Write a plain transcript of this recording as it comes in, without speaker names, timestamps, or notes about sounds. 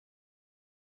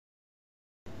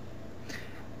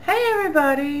Hey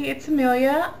everybody, it's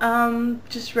Amelia.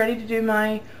 Just ready to do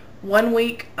my 1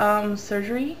 week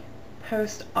surgery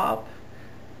post-op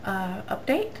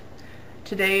update.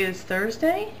 Today is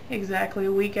Thursday, exactly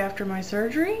a week after my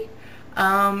surgery.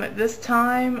 At this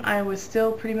time I was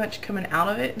still pretty much coming out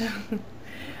of it.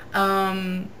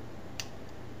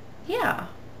 Yeah,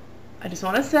 I just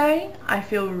want to say I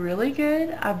feel really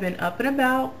good. I've been up and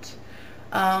about.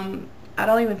 I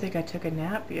don't even think I took a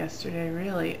nap yesterday,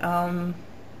 really.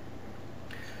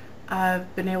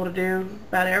 I've been able to do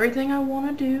about everything I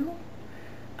want to do.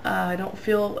 I don't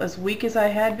feel as weak as I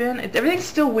had been. Everything's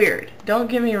still weird. Don't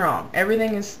get me wrong.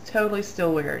 Everything is totally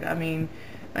still weird. I mean,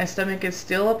 my stomach is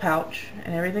still a pouch,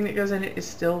 and everything that goes in it is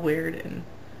still weird. And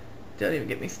don't even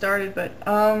get me started. But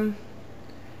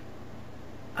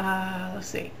let's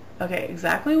see. Okay,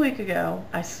 exactly a week ago,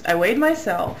 I weighed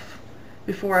myself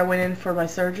before I went in for my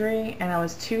surgery, and I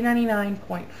was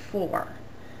 299.4.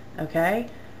 Okay.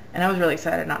 And I was really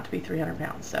excited not to be 300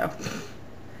 pounds, so.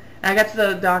 And I got to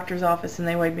the doctor's office and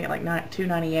they weighed me at like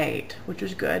 298, which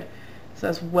was good. So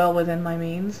that's well within my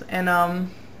means. And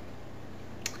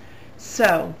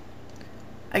so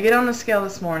I get on the scale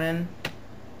this morning,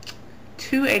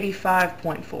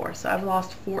 285.4. So I've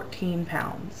lost 14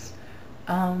 pounds.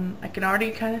 I can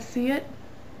already kind of see it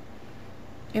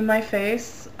in my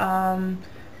face. I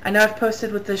know I've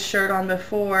posted with this shirt on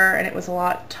before and it was a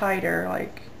lot tighter,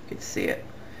 like you could see it.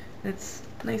 It's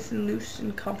nice and loose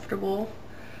and comfortable.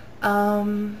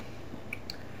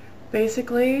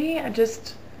 Basically, I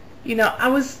just, I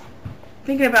was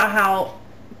thinking about how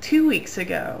 2 weeks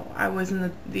ago I was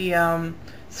in the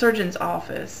surgeon's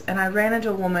office and I ran into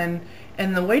a woman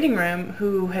in the waiting room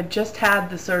who had just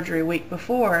had the surgery a week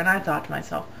before, and I thought to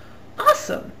myself,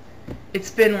 awesome.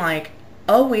 It's been like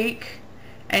a week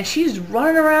and she's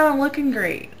running around looking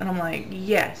great. And I'm like,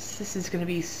 yes, this is going to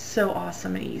be so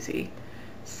awesome and easy.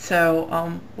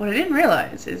 So what I didn't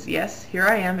realize is, yes, here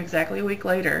I am exactly a week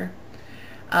later.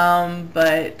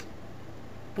 But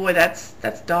boy, that's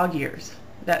dog years.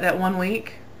 That 1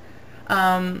 week.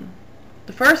 The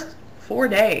first 4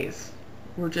 days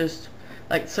were just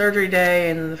like surgery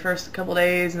day, and the first couple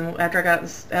days, and after I got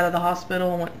out of the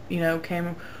hospital and went,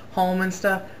 came home and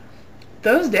stuff.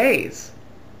 Those days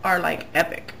are like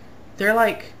epic. They're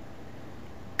like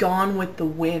Gone with the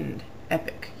Wind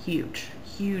epic.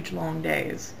 Huge long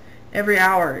days. Every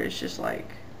hour is just like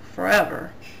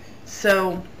forever.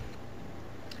 So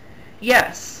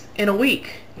yes, in a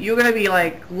week you're gonna be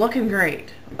like looking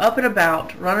great, up and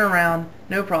about, running around,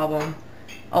 no problem.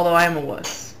 Although I am a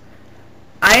wuss.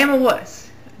 I am a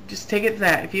wuss. Just take it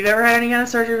that. If you've ever had any kind of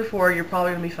surgery before, you're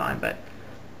probably gonna be fine. But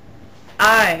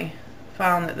I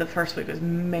found that the first week was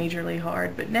majorly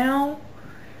hard, but now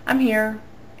I'm here.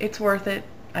 It's worth it.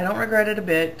 I don't regret it a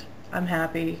bit. I'm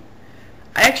happy.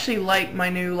 I actually like my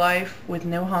new life with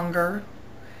no hunger.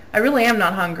 I really am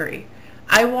not hungry.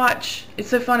 It's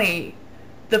so funny,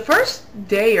 the first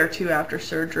day or two after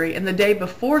surgery and the day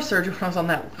before surgery when I was on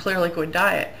that Clear Liquid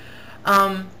diet,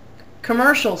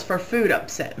 commercials for food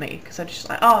upset me because I just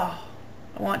like, oh,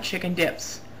 I want chicken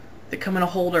dips that come in a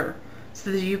holder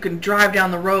so that you can drive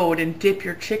down the road and dip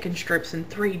your chicken strips in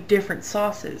 3 different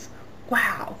sauces.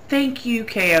 Wow, thank you,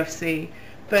 KFC.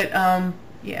 But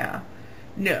yeah,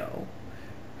 no.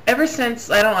 Ever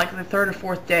since, I don't like the 3rd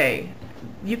or 4th day,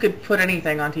 you could put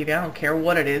anything on TV. I don't care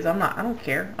what it is. I don't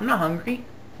care. I'm not hungry.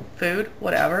 Food,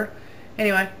 whatever.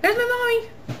 Anyway, there's my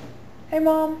mommy. Hey,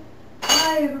 Mom.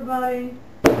 Hi, everybody.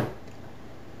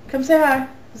 Come say hi.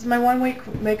 This is my 1 week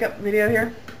makeup video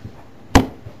here.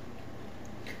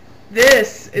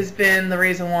 This has been the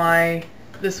reason why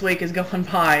this week is going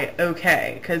by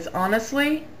okay. Because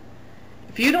honestly,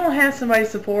 if you don't have somebody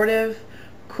supportive,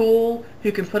 cool,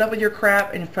 who can put up with your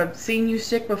crap, and if I've seen you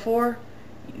sick before,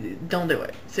 don't do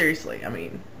it. Seriously. I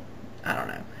mean, I don't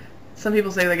know. Some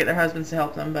people say they get their husbands to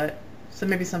help them, but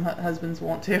maybe some husbands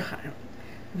want to. I don't.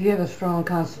 If you have a strong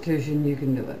constitution, you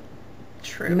can do it.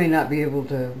 True. You may not be able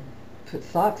to put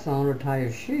socks on or tie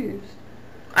your shoes.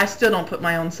 I still don't put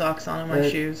my own socks on in my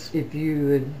shoes. If you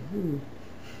would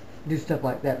do stuff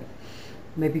like that,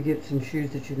 maybe get some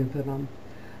shoes that you can put on.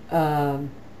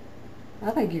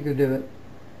 I think you could do it.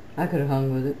 I could have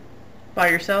hung with it. By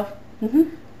yourself?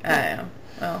 Mm-hmm. I am.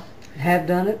 Well. Have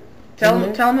done it. Tell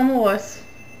them I'm a wuss.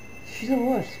 She's a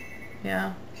wuss.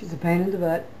 Yeah. She's a pain in the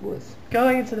butt wuss. Go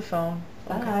into the phone.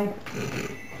 Bye.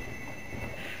 Okay.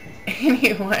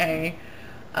 Anyway,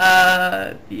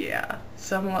 yeah.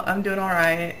 So I'm doing all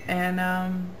right,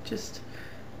 and just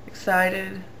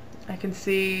excited. I can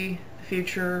see the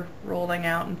future rolling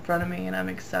out in front of me, and I'm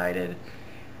excited.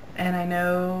 And I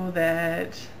know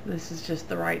that this is just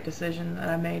the right decision that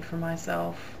I made for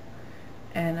myself.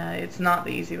 and it's not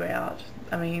the easy way out.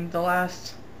 I mean,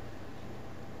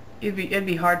 it'd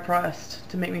be hard pressed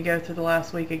to make me go through the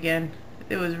last week again.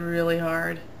 It was really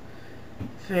hard.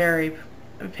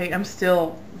 I'm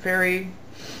still very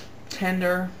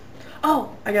tender.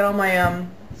 Oh, I got all my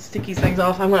sticky things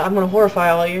off. I'm gonna horrify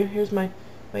all of you. Here's my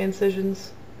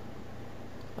incisions.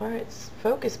 All right,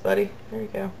 focus, buddy. There you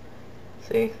go.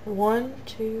 See, 1,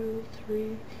 2,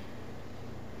 3,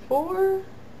 4,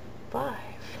 5.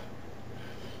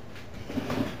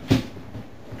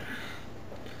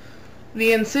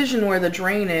 The incision where the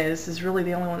drain is really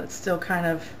the only one that's still kind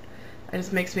of, it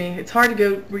just makes me, it's hard to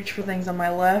go reach for things on my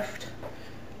left.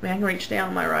 I mean, I can reach down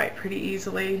on my right pretty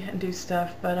easily and do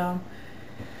stuff, but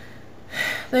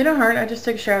they don't hurt. I just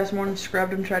took a shower this morning,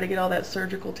 scrubbed them, tried to get all that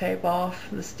surgical tape off,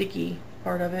 the sticky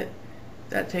part of it.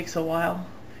 That takes a while.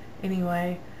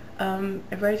 Anyway,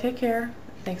 everybody take care.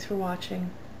 Thanks for watching.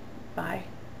 Bye.